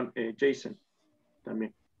Jason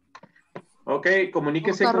también. Ok,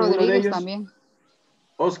 comuníquese Oscar con uno de Rodríguez ellos. también.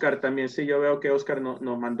 Oscar también, sí, yo veo que Oscar nos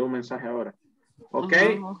mandó un mensaje ahora. Ok,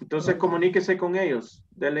 entonces comuníquese con ellos.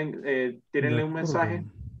 Tírenle un mensaje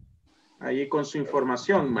ahí con su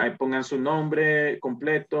información. Ahí pongan su nombre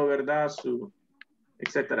completo, ¿verdad?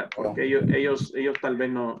 Etcétera. Porque ellos tal vez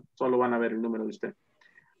no solo van a ver el número de usted.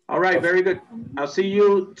 All right, very good. I'll see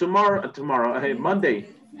you tomorrow, Monday,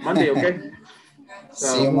 okay? So,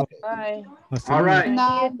 See you Monday. Bye. All right. Good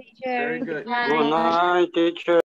night. Very good. Good night, teacher.